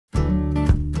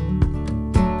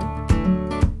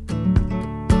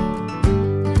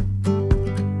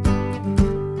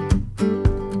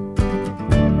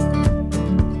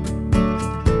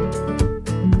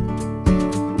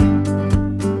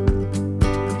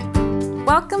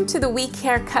Welcome to the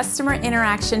WeCare Customer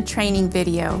Interaction Training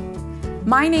video.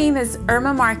 My name is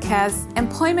Irma Marquez,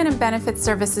 Employment and Benefits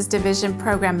Services Division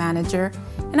Program Manager,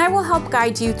 and I will help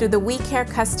guide you through the WeCare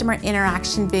Customer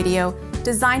Interaction video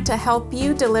designed to help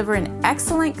you deliver an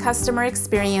excellent customer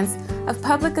experience of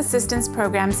public assistance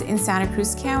programs in Santa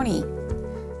Cruz County.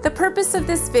 The purpose of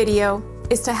this video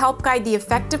is to help guide the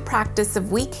effective practice of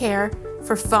WeCare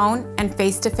for phone and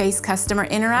face-to-face customer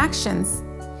interactions.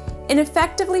 In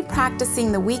effectively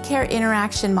practicing the WeCare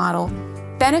interaction model,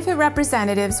 benefit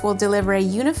representatives will deliver a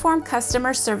uniform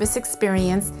customer service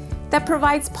experience that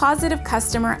provides positive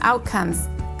customer outcomes,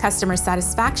 customer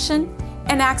satisfaction,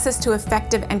 and access to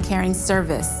effective and caring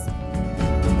service.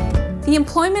 The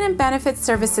Employment and Benefits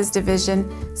Services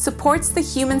Division supports the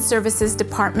Human Services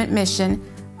Department mission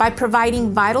by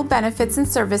providing vital benefits and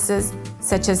services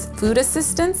such as food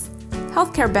assistance,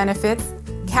 healthcare benefits,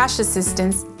 cash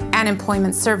assistance, and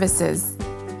employment services.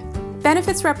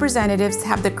 Benefits representatives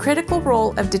have the critical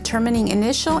role of determining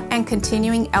initial and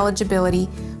continuing eligibility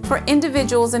for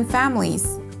individuals and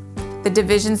families. The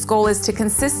division's goal is to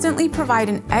consistently provide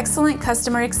an excellent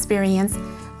customer experience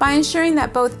by ensuring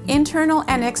that both internal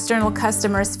and external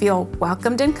customers feel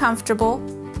welcomed and comfortable,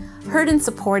 heard and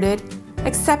supported,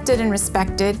 accepted and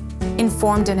respected,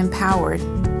 informed and empowered.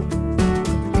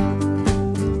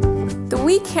 The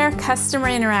WeCare customer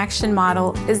interaction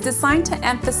model is designed to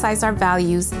emphasize our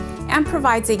values and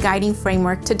provides a guiding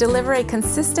framework to deliver a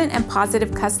consistent and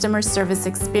positive customer service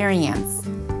experience.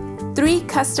 3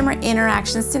 customer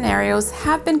interaction scenarios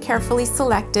have been carefully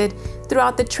selected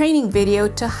throughout the training video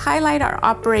to highlight our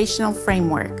operational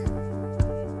framework.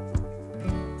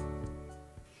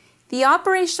 The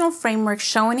operational framework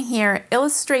shown here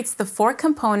illustrates the 4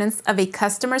 components of a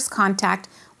customer's contact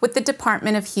with the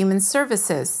Department of Human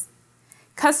Services.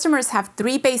 Customers have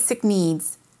 3 basic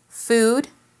needs: food,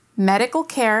 medical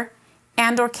care,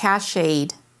 and/or cash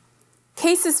aid.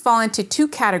 Cases fall into 2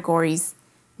 categories: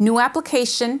 new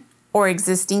application or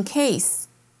existing case.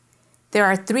 There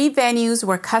are 3 venues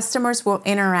where customers will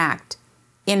interact: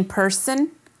 in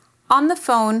person, on the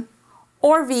phone,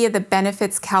 or via the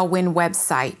Benefits CalWin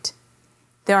website.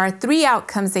 There are 3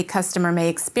 outcomes a customer may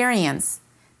experience.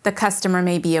 The customer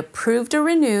may be approved or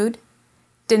renewed,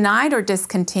 denied or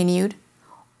discontinued,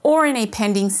 or in a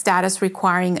pending status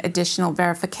requiring additional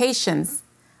verifications.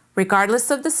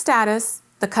 Regardless of the status,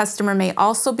 the customer may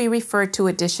also be referred to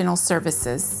additional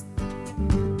services.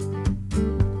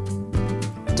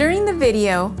 During the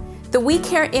video, the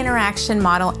WeCare interaction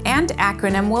model and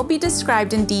acronym will be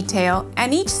described in detail,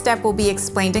 and each step will be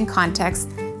explained in context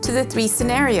to the 3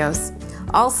 scenarios.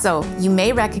 Also, you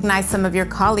may recognize some of your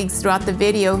colleagues throughout the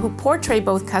video who portray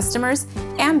both customers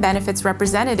and benefits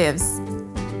representatives.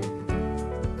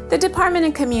 The department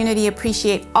and community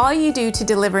appreciate all you do to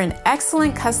deliver an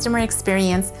excellent customer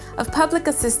experience of public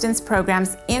assistance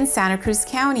programs in Santa Cruz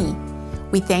County.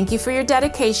 We thank you for your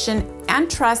dedication and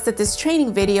trust that this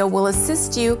training video will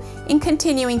assist you in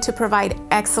continuing to provide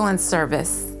excellent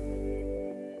service.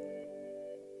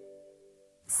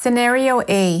 Scenario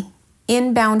A,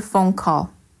 inbound phone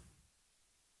call.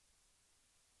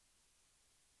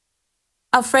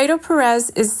 Alfredo Perez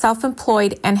is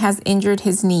self-employed and has injured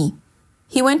his knee.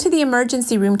 He went to the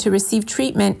emergency room to receive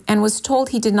treatment and was told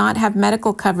he did not have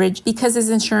medical coverage because his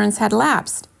insurance had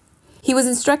lapsed. He was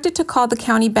instructed to call the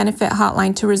county benefit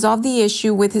hotline to resolve the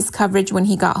issue with his coverage when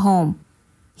he got home.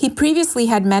 He previously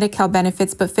had Medi-Cal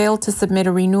benefits but failed to submit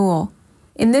a renewal.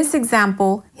 In this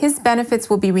example, his benefits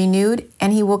will be renewed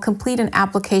and he will complete an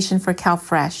application for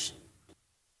CalFresh.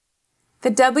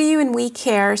 The W in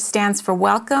WeCare stands for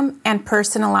Welcome and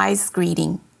Personalized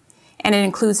Greeting, and it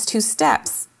includes 2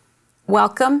 steps: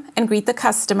 welcome and greet the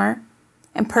customer,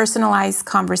 and personalized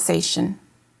conversation.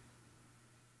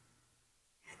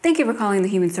 Thank you for calling the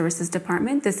Human Services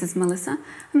Department. This is Melissa.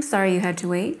 I'm sorry you had to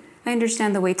wait. I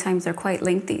understand the wait times are quite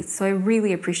lengthy, so I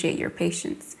really appreciate your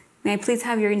patience. May I please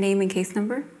have your name and case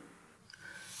number?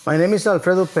 My name is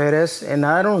Alfredo Perez, and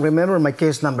I don't remember my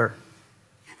case number.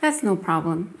 That's no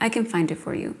problem. I can find it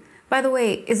for you. By the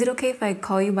way, is it okay if I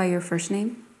call you by your first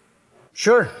name?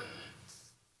 Sure.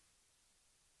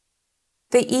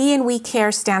 The E in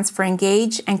WeCare stands for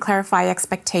Engage and Clarify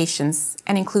Expectations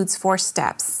and includes 4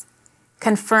 steps: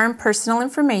 confirm personal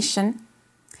information,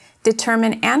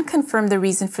 determine and confirm the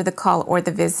reason for the call or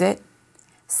the visit,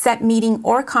 set meeting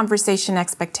or conversation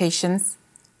expectations,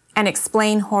 and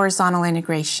explain horizontal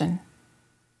integration.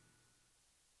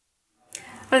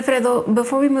 Alfredo,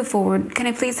 before we move forward, can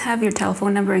I please have your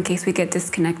telephone number in case we get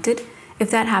disconnected? If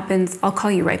that happens, I'll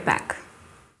call you right back.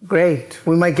 Great.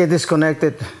 We might get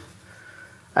disconnected.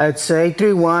 It's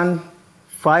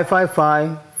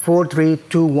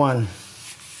 831-555-4321.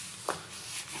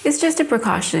 It's just a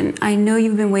precaution. I know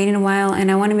you've been waiting a while,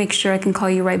 and I want to make sure I can call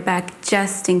you right back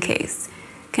just in case.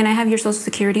 Can I have your social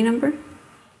security number?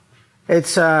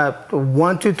 It's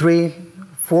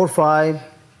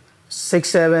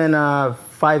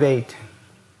 123-45-6758.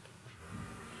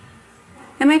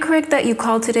 Am I correct that you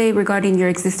called today regarding your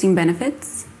existing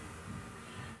benefits?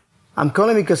 I'm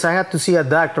calling because I have to see a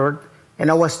doctor, and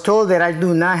I was told that I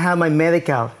do not have my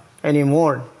medical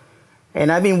anymore. And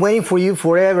I've been waiting for you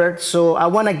forever, so I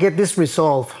want to get this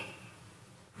resolved.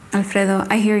 Alfredo,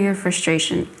 I hear your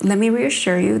frustration. Let me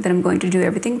reassure you that I'm going to do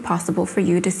everything possible for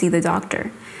you to see the doctor.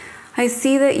 I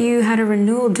see that you had a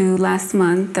renewal due last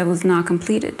month that was not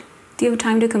completed. Do you have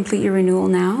time to complete your renewal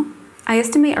now? I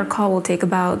estimate our call will take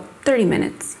about 30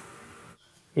 minutes.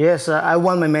 Yes, I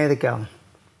want my medical.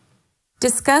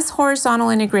 Discuss horizontal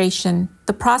integration,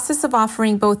 the process of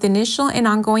offering both initial and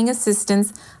ongoing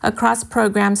assistance across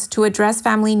programs to address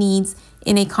family needs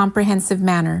in a comprehensive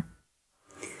manner.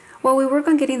 While we work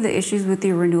on getting the issues with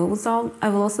your renewal resolved, I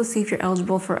will also see if you're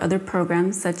eligible for other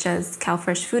programs such as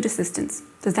CalFresh Food Assistance.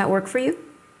 Does that work for you?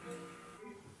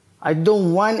 I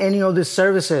don't want any of these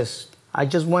services. I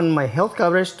just want my health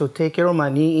coverage to take care of my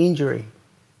knee injury.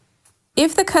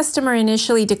 If the customer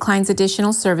initially declines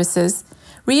additional services,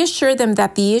 reassure them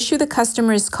that the issue the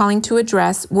customer is calling to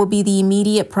address will be the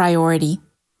immediate priority.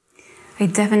 I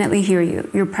definitely hear you.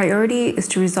 Your priority is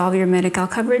to resolve your Medi-Cal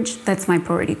coverage. That's my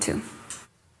priority too.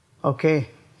 Okay.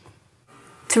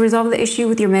 To resolve the issue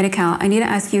with your Medi-Cal, I need to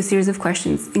ask you a series of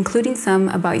questions, including some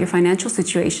about your financial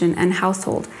situation and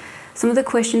household. Some of the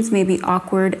questions may be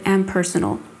awkward and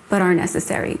personal, but are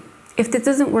necessary. If this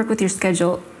doesn't work with your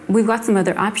schedule, we've got some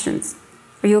other options.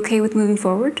 Are you okay with moving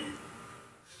forward?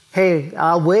 Hey,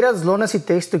 I'll wait as long as it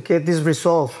takes to get this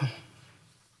resolved.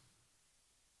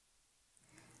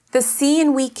 The C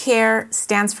in We Care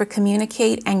stands for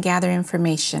Communicate and Gather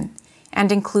Information and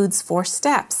includes 4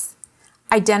 steps.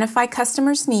 Identify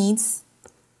customers' needs,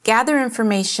 gather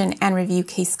information and review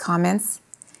case comments,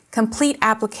 complete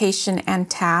application and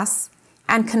tasks,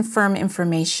 and confirm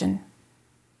information.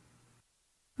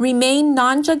 Remain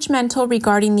non-judgmental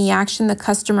regarding the action the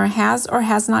customer has or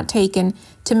has not taken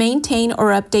to maintain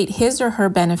or update his or her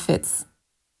benefits.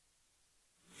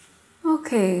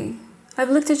 Okay,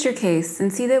 I've looked at your case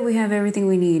and see that we have everything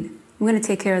we need. I'm going to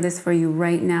take care of this for you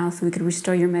right now so we can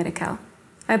restore your Medi-Cal.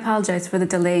 I apologize for the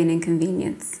delay and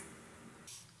inconvenience.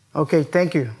 Okay,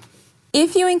 thank you.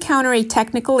 If you encounter a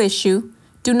technical issue,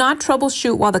 do not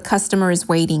troubleshoot while the customer is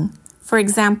waiting. For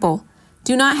example,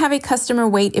 do not have a customer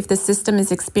wait if the system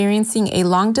is experiencing a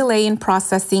long delay in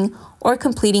processing or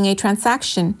completing a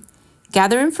transaction.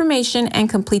 Gather information and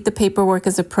complete the paperwork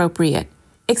as appropriate.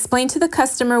 Explain to the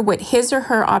customer what his or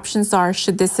her options are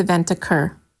should this event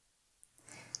occur.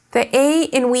 The A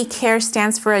in We Care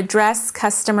stands for Address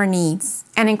Customer Needs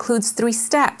and includes 3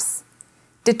 steps.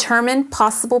 Determine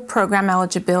possible program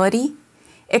eligibility,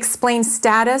 explain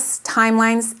status,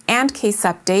 timelines, and case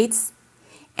updates,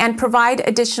 and provide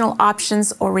additional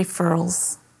options or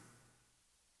referrals.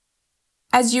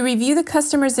 As you review the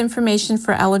customer's information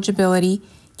for eligibility,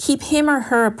 keep him or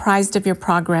her apprised of your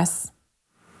progress.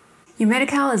 Your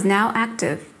Medi-Cal is now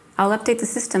active. I'll update the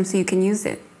system so you can use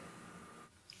it.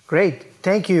 Great,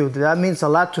 thank you. That means a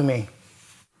lot to me.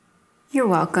 You're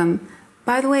welcome.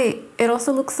 By the way, it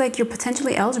also looks like you're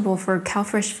potentially eligible for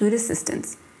CalFresh Food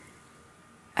Assistance.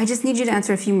 I just need you to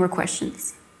answer a few more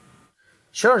questions.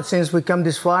 Sure, since we come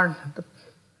this far.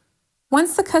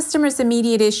 Once the customer's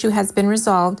immediate issue has been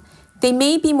resolved, they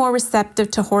may be more receptive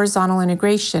to horizontal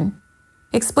integration.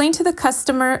 Explain to the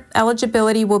customer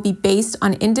eligibility will be based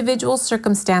on individual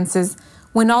circumstances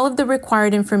when all of the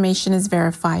required information is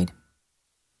verified.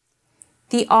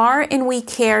 The R in We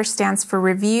Care stands for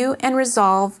Review and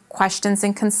Resolve Questions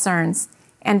and Concerns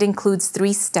and includes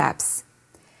 3 steps.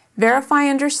 Verify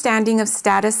understanding of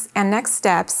status and next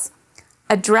steps,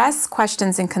 address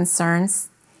questions and concerns,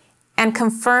 and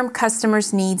confirm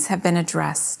customers' needs have been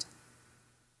addressed.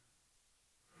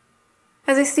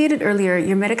 As I stated earlier,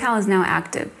 your Medi-Cal is now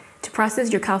active. To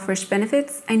process your CalFresh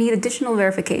benefits, I need additional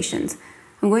verifications.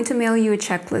 I'm going to mail you a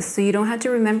checklist so you don't have to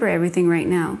remember everything right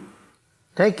now.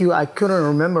 Thank you, I couldn't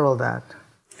remember all that.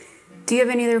 Do you have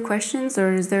any other questions,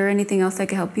 or is there anything else I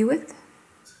can help you with?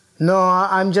 No,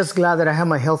 I'm just glad that I have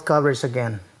my health coverage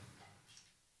again.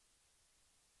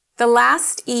 The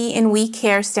last E in We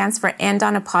Care stands for End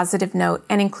on a Positive Note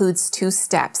and includes 2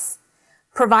 steps.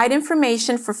 Provide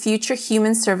information for future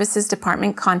Human Services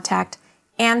Department contact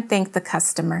and thank the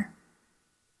customer.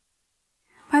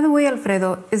 By the way,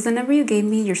 Alfredo, is the number you gave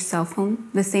me your cell phone,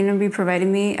 the same number you provided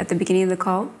me at the beginning of the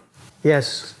call?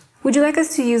 Yes. Would you like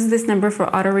us to use this number for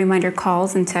auto reminder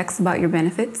calls and texts about your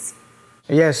benefits?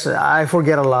 Yes, I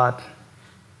forget a lot.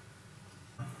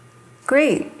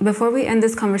 Great. Before we end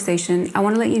this conversation, I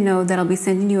want to let you know that I'll be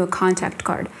sending you a contact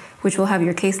card, which will have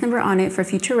your case number on it for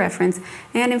future reference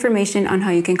and information on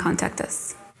how you can contact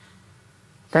us.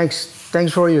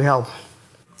 Thanks for your help.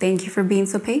 Thank you for being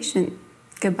so patient.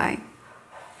 Goodbye.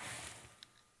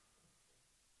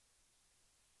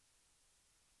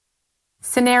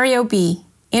 Scenario B,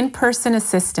 in-person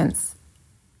assistance.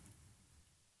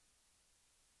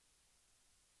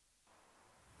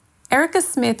 Erica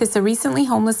Smith is a recently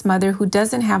homeless mother who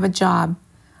doesn't have a job.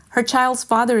 Her child's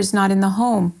father is not in the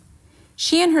home.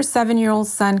 She and her 7-year-old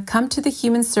son come to the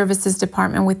Human Services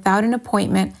Department without an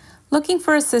appointment, looking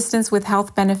for assistance with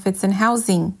health benefits and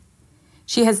housing.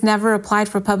 She has never applied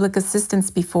for public assistance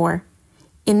before.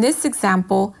 In this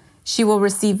example, she will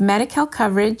receive Medi-Cal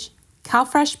coverage,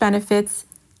 CalFresh benefits,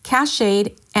 cash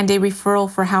aid, and a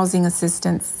referral for housing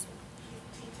assistance.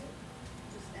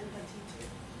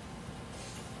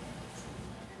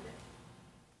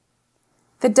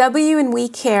 The W in We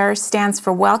Care stands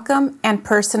for welcome and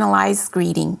personalized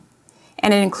greeting,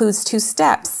 and it includes 2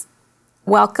 steps: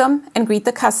 welcome and greet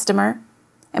the customer,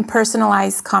 and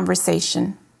personalized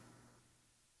conversation.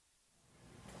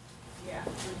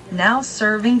 Now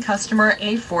serving customer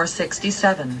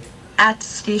A467 at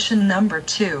station number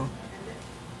 2.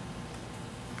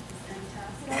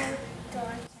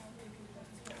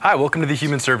 Hi, welcome to the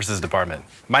Human Services Department.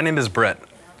 My name is Brett.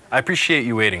 I appreciate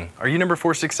you waiting. Are you number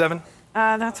 467?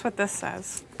 That's what this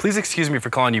says. Please excuse me for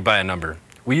calling you by a number.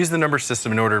 We use the number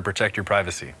system in order to protect your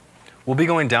privacy. We'll be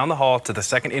going down the hall to the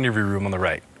second interview room on the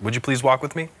right. Would you please walk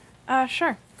with me?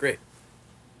 Sure. Great.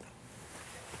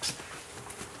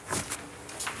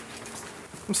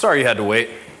 I'm sorry you had to wait.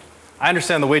 I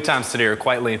understand the wait times today are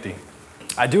quite lengthy.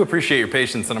 I do appreciate your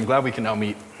patience, and I'm glad we can now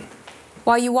meet.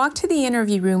 While you walk to the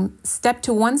interview room, step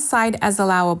to one side as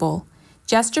allowable.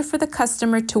 Gesture for the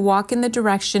customer to walk in the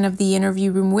direction of the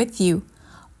interview room with you.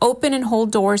 Open and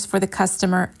hold doors for the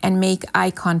customer and make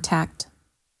eye contact.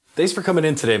 Thanks for coming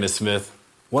in today, Ms. Smith.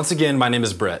 Once again, my name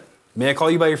is Brett. May I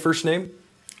call you by your first name?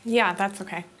 Yeah, that's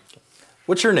okay.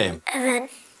 What's your name? Evan.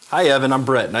 Hi, Evan. I'm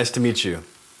Brett. Nice to meet you.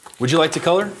 Would you like to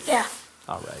color? Yeah.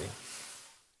 All righty.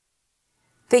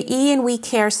 The E in We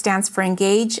Care stands for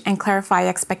engage and clarify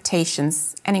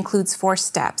expectations and includes 4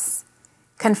 steps.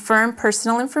 Confirm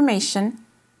personal information,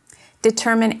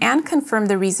 determine and confirm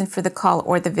the reason for the call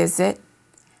or the visit,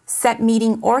 set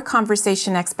meeting or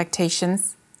conversation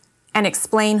expectations, and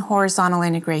explain horizontal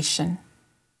integration.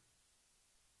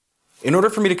 In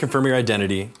order for me to confirm your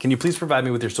identity, can you please provide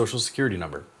me with your social security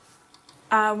number?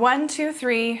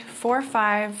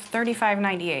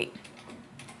 123453598.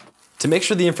 To make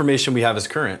sure the information we have is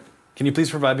current, can you please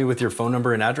provide me with your phone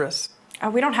number and address?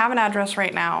 We don't have an address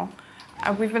right now.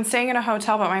 We've been staying in a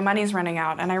hotel, but my money's running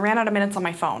out, and I ran out of minutes on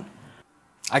my phone.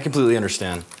 I completely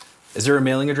understand. Is there a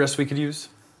mailing address we could use?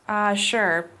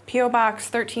 Sure. P.O. Box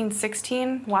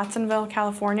 1316, Watsonville,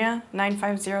 California,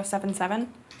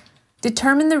 95077.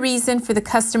 Determine the reason for the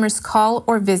customer's call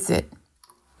or visit.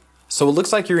 So it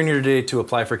looks like you're in here today to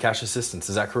apply for cash assistance,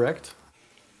 is that correct?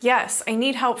 Yes, I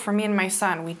need help for me and my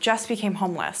son. We just became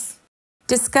homeless.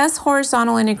 Discuss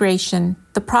horizontal integration,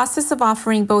 the process of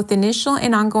offering both initial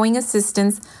and ongoing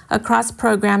assistance across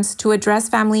programs to address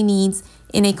family needs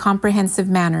in a comprehensive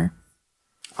manner.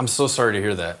 I'm so sorry to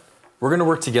hear that. We're going to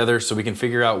work together so we can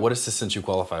figure out what assistance you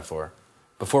qualify for.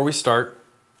 Before we start,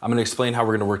 I'm going to explain how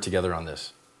we're going to work together on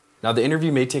this. Now, the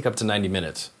interview may take up to 90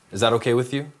 minutes. Is that okay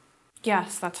with you?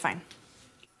 Yes, that's fine.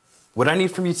 What I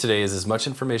need from you today is as much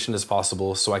information as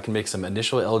possible so I can make some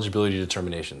initial eligibility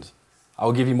determinations. I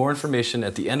will give you more information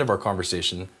at the end of our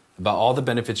conversation about all the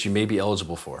benefits you may be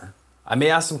eligible for. I may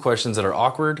ask some questions that are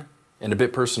awkward and a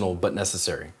bit personal, but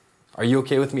necessary. Are you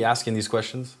okay with me asking these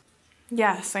questions?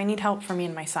 Yes, I need help for me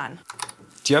and my son.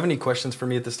 Do you have any questions for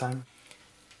me at this time?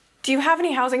 Do you have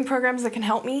any housing programs that can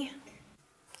help me?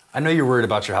 I know you're worried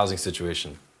about your housing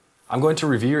situation. I'm going to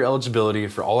review your eligibility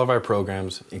for all of our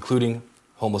programs, including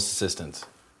homeless assistance.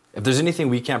 If there's anything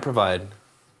we can't provide,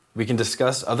 we can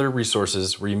discuss other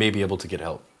resources where you may be able to get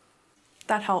help.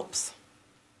 That helps.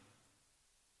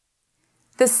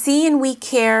 The C in We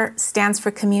Care stands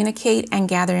for communicate and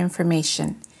gather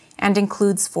information and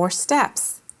includes 4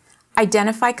 steps.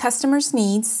 Identify customers'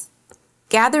 needs,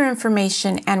 gather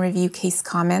information and review case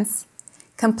comments,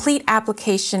 complete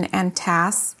application and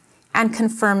tasks, and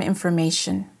confirm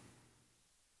information.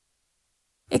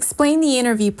 Explain the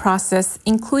interview process,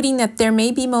 including that there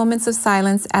may be moments of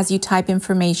silence as you type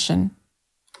information.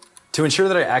 To ensure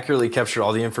that I accurately capture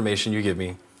all the information you give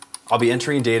me, I'll be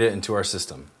entering data into our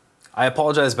system. I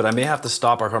apologize, but I may have to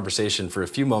stop our conversation for a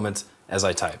few moments as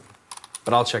I type.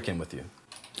 but I'll check in with you.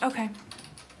 Okay.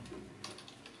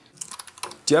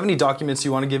 Do you have any documents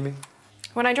you want to give me?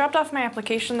 When I dropped off my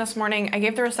application this morning, I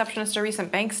gave the receptionist a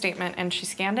recent bank statement and she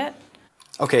scanned it.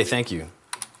 Okay, thank you.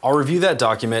 I'll review that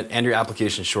document and your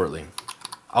application shortly.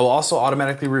 I will also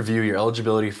automatically review your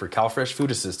eligibility for CalFresh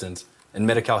food assistance and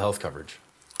Medi-Cal health coverage.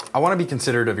 I want to be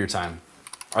considerate of your time.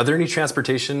 Are there any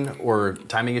transportation or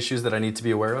timing issues that I need to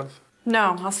be aware of?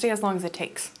 No, I'll stay as long as it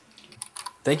takes.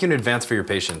 Thank you in advance for your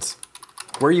patience.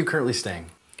 Where are you currently staying?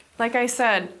 Like I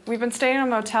said, we've been staying in a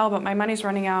motel, but my money's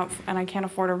running out and I can't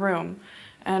afford a room.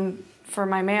 And for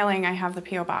my mailing, I have the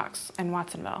P.O. Box in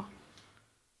Watsonville.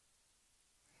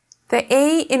 The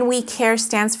A in We Care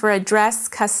stands for Address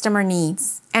Customer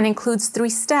Needs and includes 3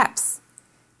 steps.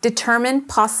 Determine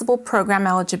possible program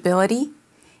eligibility,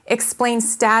 explain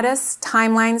status,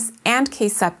 timelines, and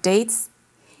case updates,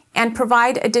 and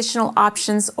provide additional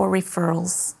options or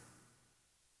referrals.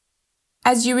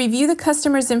 As you review the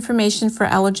customer's information for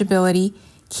eligibility,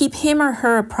 keep him or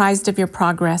her apprised of your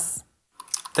progress.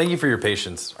 Thank you for your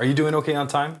patience. Are you doing okay on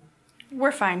time?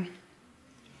 We're fine.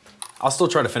 I'll still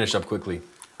try to finish up quickly.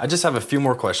 I just have a few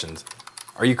more questions.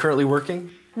 Are you currently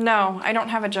working? No, I don't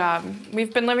have a job.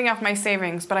 We've been living off my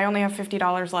savings, but I only have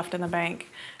 $50 left in the bank.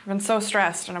 I've been so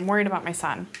stressed and I'm worried about my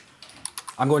son.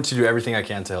 I'm going to do everything I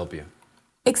can to help you.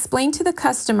 Explain to the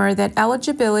customer that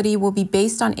eligibility will be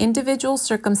based on individual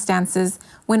circumstances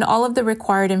when all of the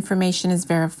required information is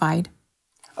verified.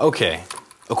 Okay.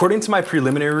 According to my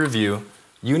preliminary review,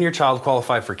 you and your child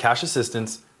qualify for cash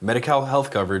assistance, Medi-Cal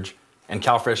health coverage, and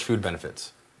CalFresh food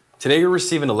benefits. Today you'll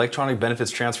receive an electronic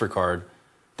benefits transfer card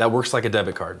that works like a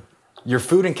debit card. Your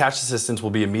food and cash assistance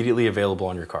will be immediately available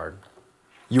on your card.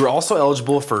 You are also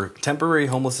eligible for temporary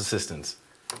homeless assistance.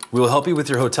 We will help you with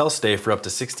your hotel stay for up to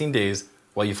 16 days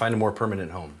while you find a more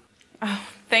permanent home. Oh,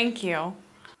 thank you.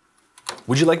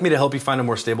 Would you like me to help you find a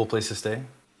more stable place to stay?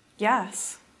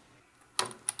 Yes.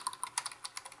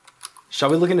 Shall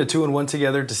we look into 2-in-1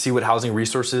 together to see what housing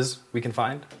resources we can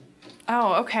find?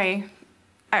 Oh, okay.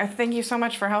 Thank you so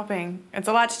much for helping. It's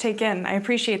a lot to take in. I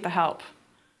appreciate the help.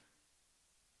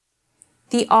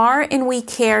 The R in We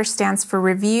Care stands for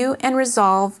Review and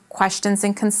Resolve Questions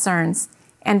and Concerns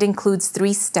and includes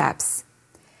 3 steps.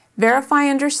 Verify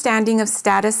understanding of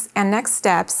status and next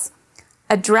steps,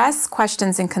 address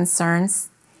questions and concerns,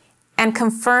 and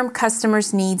confirm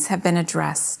customers' needs have been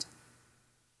addressed.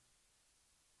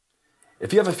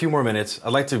 If you have a few more minutes,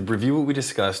 I'd like to review what we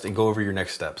discussed and go over your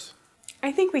next steps.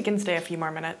 I think we can stay a few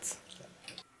more minutes.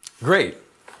 Great.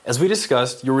 As we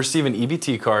discussed, you'll receive an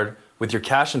EBT card with your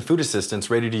cash and food assistance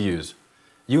ready to use.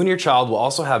 You and your child will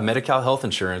also have Medi-Cal health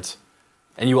insurance,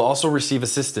 and you will also receive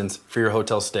assistance for your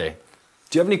hotel stay.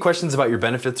 Do you have any questions about your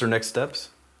benefits or next steps?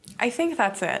 I think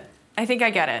that's it. I think I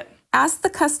get it. Ask the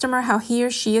customer how he or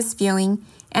she is feeling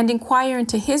and inquire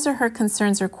into his or her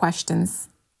concerns or questions.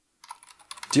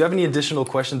 Do you have any additional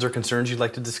questions or concerns you'd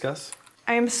like to discuss?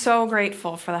 I am so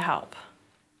grateful for the help.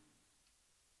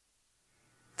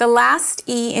 The last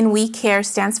E in We Care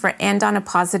stands for End on a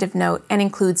Positive Note and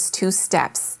includes 2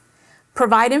 steps.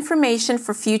 Provide information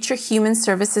for future Human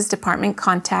Services Department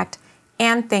contact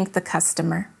and thank the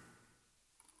customer.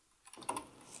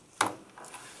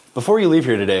 Before you leave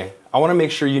here today, I want to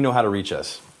make sure you know how to reach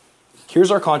us.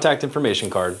 Here's our contact information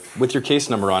card with your case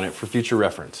number on it for future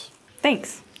reference.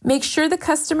 Thanks. Make sure the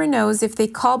customer knows if they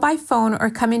call by phone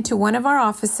or come into one of our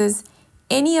offices,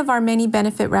 any of our many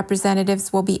benefit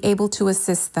representatives will be able to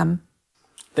assist them.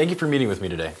 Thank you for meeting with me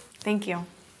today. Thank you.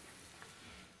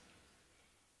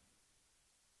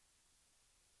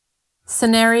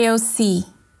 Scenario C,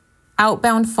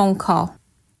 outbound phone call.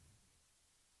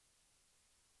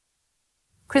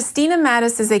 Christina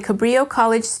Mattis is a Cabrillo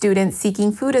College student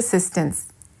seeking food assistance.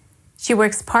 She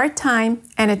works part-time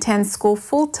and attends school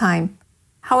full-time.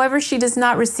 However, she does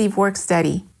not receive work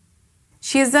study.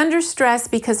 She is under stress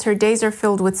because her days are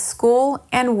filled with school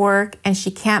and work and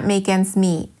she can't make ends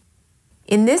meet.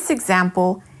 In this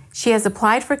example, she has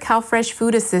applied for CalFresh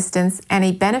food assistance and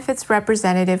a benefits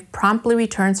representative promptly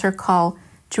returns her call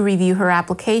to review her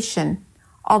application.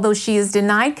 Although she is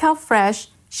denied CalFresh,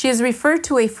 she is referred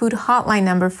to a food hotline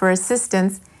number for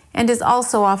assistance and is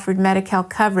also offered Medi-Cal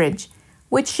coverage,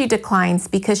 which she declines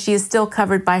because she is still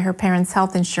covered by her parents'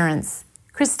 health insurance.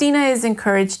 Christina is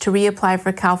encouraged to reapply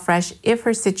for CalFresh if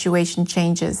her situation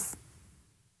changes.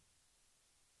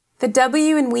 The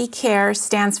W in We Care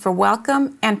stands for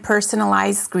Welcome and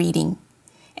Personalized Greeting,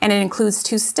 and it includes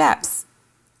 2 steps: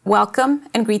 welcome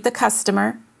and greet the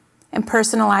customer, and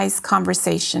personalized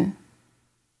conversation.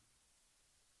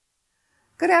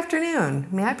 Good afternoon.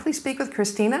 May I please speak with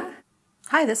Christina?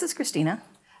 Hi, this is Christina.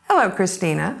 Hello,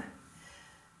 Christina.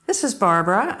 This is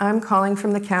Barbara. I'm calling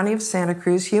from the County of Santa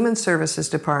Cruz Human Services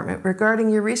Department regarding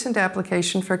your recent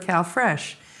application for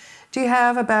CalFresh. Do you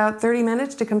have about 30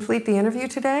 minutes to complete the interview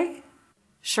today?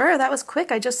 Sure, that was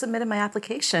quick. I just submitted my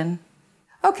application.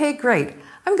 Okay, great.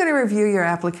 I'm going to review your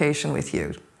application with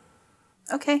you.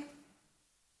 Okay.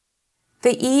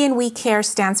 The E in We Care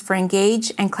stands for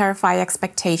Engage and Clarify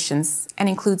Expectations and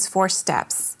includes 4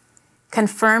 steps.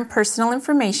 Confirm personal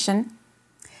information,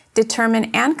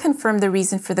 determine and confirm the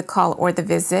reason for the call or the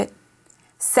visit,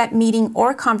 set meeting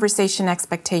or conversation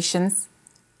expectations,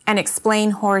 and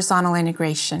explain horizontal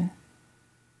integration.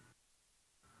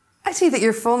 I see that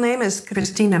your full name is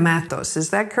Cristina Matos. Is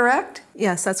that correct?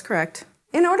 Yes, that's correct.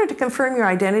 In order to confirm your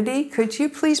identity, could you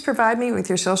please provide me with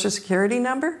your Social Security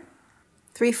number?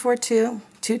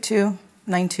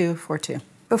 342-229242.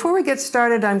 Before we get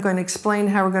started, I'm going to explain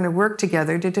how we're going to work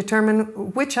together to determine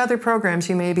which other programs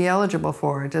you may be eligible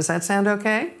for. Does that sound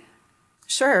okay?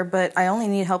 Sure, but I only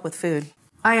need help with food.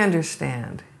 I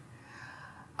understand.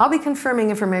 I'll be confirming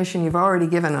information you've already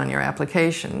given on your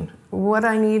application. What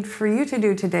I need for you to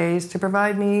do today is to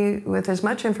provide me with as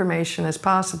much information as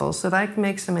possible so that I can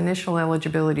make some initial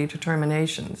eligibility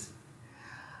determinations.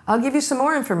 I'll give you some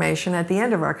more information at the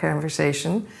end of our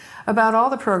conversation about all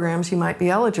the programs you might be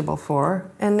eligible for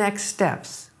and next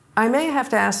steps. I may have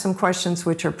to ask some questions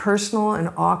which are personal and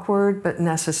awkward but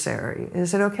necessary.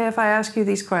 Is it okay if I ask you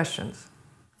these questions?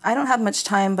 I don't have much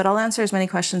time, but I'll answer as many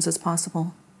questions as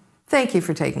possible. Thank you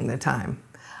for taking the time.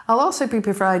 I'll also be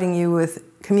providing you with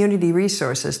community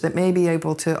resources that may be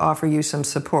able to offer you some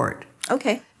support.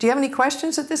 Okay. Do you have any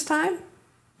questions at this time?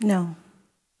 No.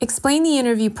 Explain the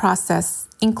interview process,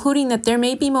 including that there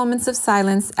may be moments of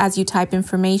silence as you type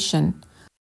information.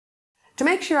 To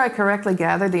make sure I correctly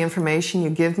gather the information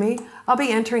you give me, I'll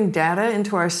be entering data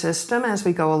into our system as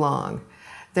we go along.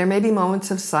 There may be moments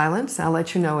of silence. I'll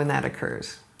let you know when that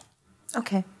occurs.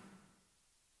 Okay.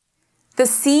 The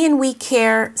C in We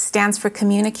Care stands for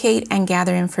Communicate and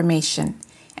Gather Information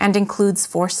and includes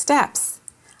 4 steps.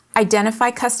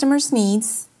 Identify customers'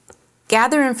 needs,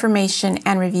 gather information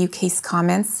and review case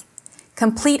comments,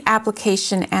 complete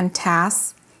application and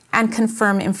tasks, and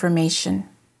confirm information.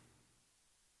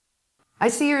 I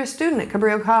see you're a student at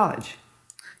Cabrillo College.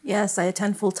 Yes, I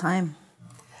attend full-time.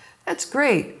 That's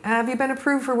great. Have you been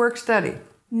approved for work study?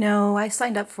 No, I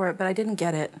signed up for it, but I didn't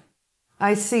get it.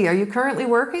 I see. Are you currently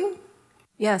working?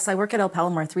 Yes, I work at El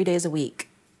Palomar 3 days a week.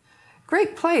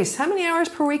 Great place. How many hours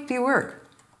per week do you work?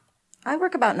 I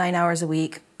work about 9 hours a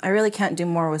week. I really can't do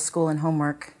more with school and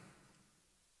homework.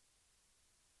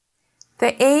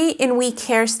 The A in We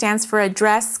Care stands for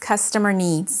Address Customer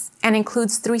Needs and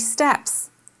includes 3 steps.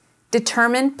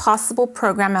 Determine possible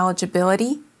program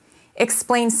eligibility,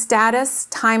 explain status,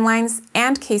 timelines,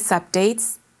 and case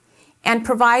updates, and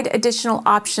provide additional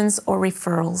options or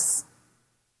referrals.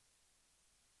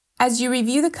 As you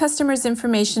review the customer's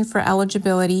information for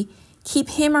eligibility, keep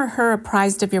him or her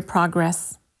apprised of your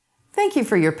progress. Thank you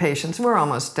for your patience. We're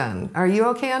almost done. Are you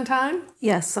okay on time?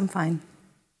 Yes, I'm fine.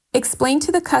 Explain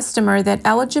to the customer that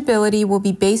eligibility will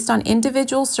be based on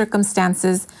individual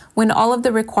circumstances when all of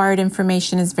the required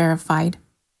information is verified.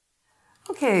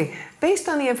 Okay, based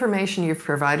on the information you've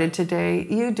provided today,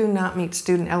 you do not meet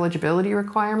student eligibility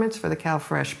requirements for the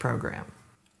CalFresh program.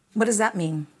 What does that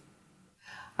mean?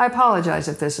 I apologize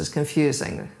if this is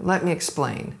confusing. Let me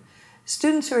explain.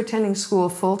 Students who are attending school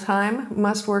full-time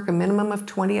must work a minimum of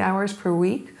 20 hours per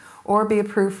week or be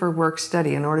approved for work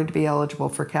study in order to be eligible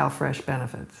for CalFresh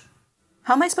benefits.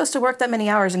 How am I supposed to work that many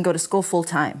hours and go to school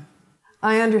full-time?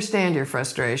 I understand your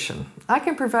frustration. I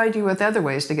can provide you with other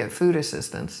ways to get food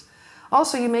assistance.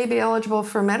 Also, you may be eligible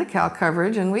for Medi-Cal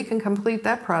coverage, and we can complete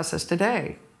that process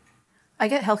today. I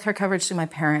get healthcare coverage through my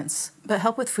parents, but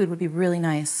help with food would be really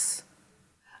nice.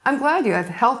 I'm glad you have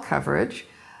health coverage.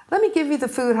 Let me give you the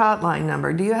food hotline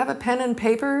number. Do you have a pen and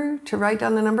paper to write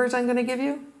down the numbers I'm going to give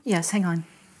you? Yes, hang on.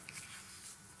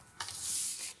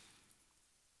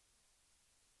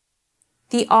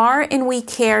 The R in We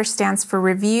Care stands for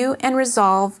Review and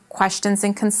Resolve Questions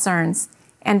and Concerns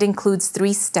and includes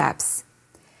 3 steps.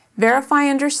 Verify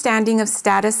understanding of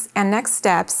status and next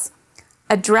steps,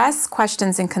 address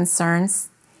questions and concerns,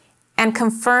 and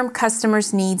confirm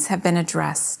customers' needs have been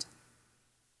addressed.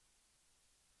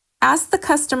 Ask the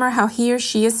customer how he or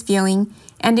she is feeling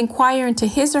and inquire into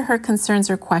his or her concerns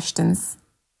or questions.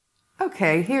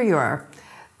 Okay, here you are.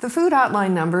 The food hotline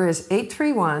number is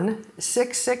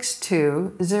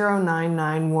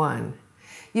 831-662-0991.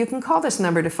 You can call this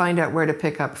number to find out where to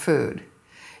pick up food.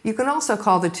 You can also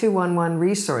call the 211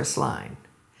 resource line.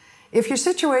 If your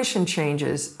situation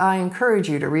changes, I encourage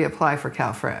you to reapply for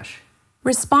CalFresh.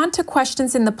 Respond to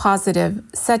questions in the positive,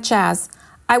 such as,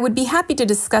 I would be happy to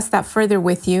discuss that further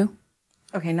with you.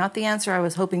 Okay, not the answer I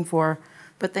was hoping for,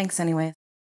 but thanks anyway.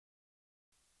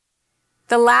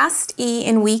 The last E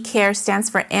in We Care stands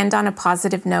for End on a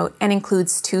Positive Note and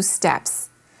includes 2 steps.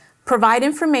 Provide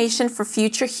information for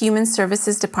future Human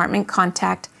Services Department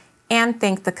contact and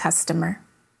thank the customer.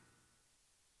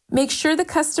 Make sure the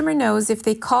customer knows if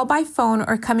they call by phone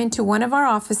or come into one of our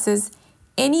offices,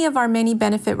 any of our many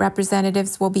benefit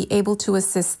representatives will be able to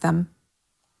assist them.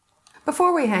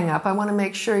 Before we hang up, I want to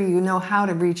make sure you know how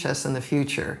to reach us in the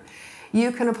future.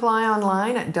 You can apply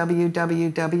online at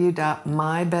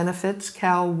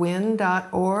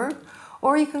www.mybenefitscalwin.org,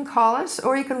 or you can call us,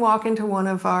 or you can walk into one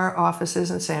of our offices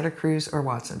in Santa Cruz or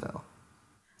Watsonville.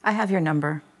 I have your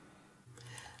number.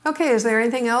 Okay, is there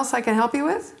anything else I can help you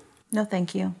with? No,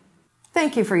 thank you.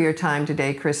 Thank you for your time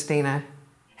today, Christina.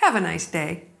 Have a nice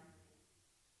day.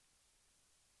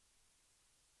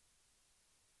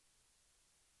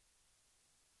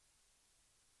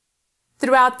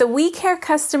 Throughout the We Care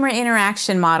customer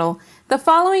interaction model, the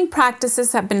following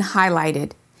practices have been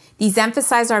highlighted. These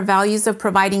emphasize our values of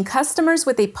providing customers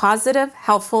with a positive,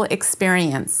 helpful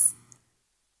experience.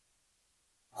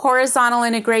 Horizontal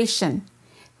integration.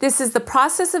 This is the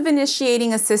process of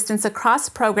initiating assistance across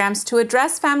programs to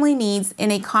address family needs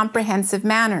in a comprehensive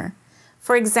manner.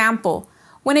 For example,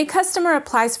 when a customer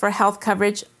applies for health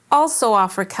coverage, also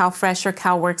offer CalFresh or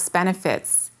CalWorks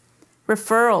benefits.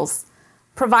 Referrals.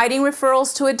 Providing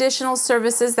referrals to additional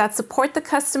services that support the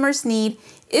customer's need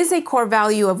is a core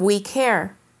value of We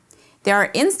Care. There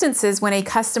are instances when a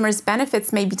customer's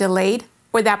benefits may be delayed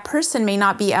or that person may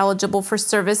not be eligible for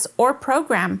service or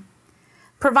program.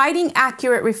 Providing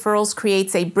accurate referrals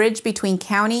creates a bridge between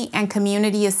county and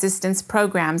community assistance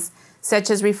programs, such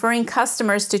as referring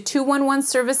customers to 211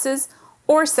 services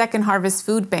or Second Harvest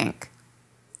Food Bank.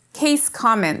 Case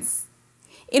comments.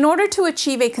 In order to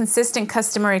achieve a consistent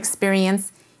customer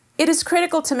experience, it is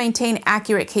critical to maintain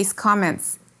accurate case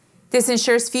comments. This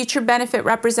ensures future benefit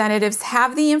representatives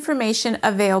have the information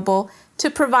available to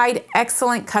provide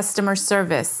excellent customer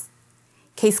service.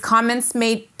 Case comments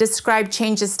may describe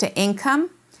changes to income,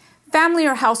 family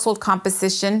or household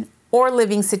composition, or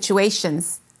living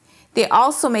situations. They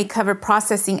also may cover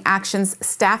processing actions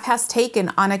staff has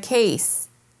taken on a case.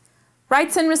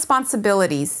 Rights and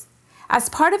responsibilities. As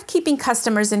part of keeping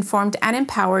customers informed and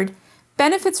empowered,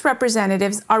 benefits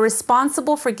representatives are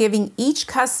responsible for giving each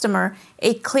customer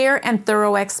a clear and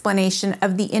thorough explanation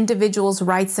of the individual's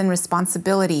rights and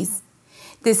responsibilities.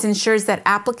 This ensures that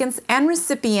applicants and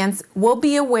recipients will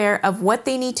be aware of what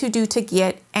they need to do to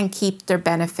get and keep their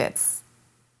benefits.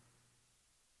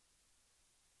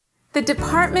 The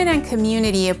department and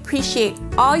community appreciate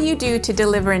all you do to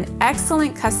deliver an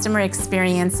excellent customer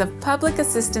experience of public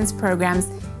assistance programs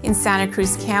in Santa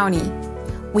Cruz County.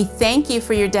 We thank you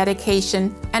for your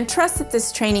dedication and trust that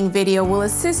this training video will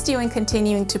assist you in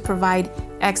continuing to provide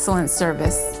excellent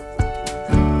service.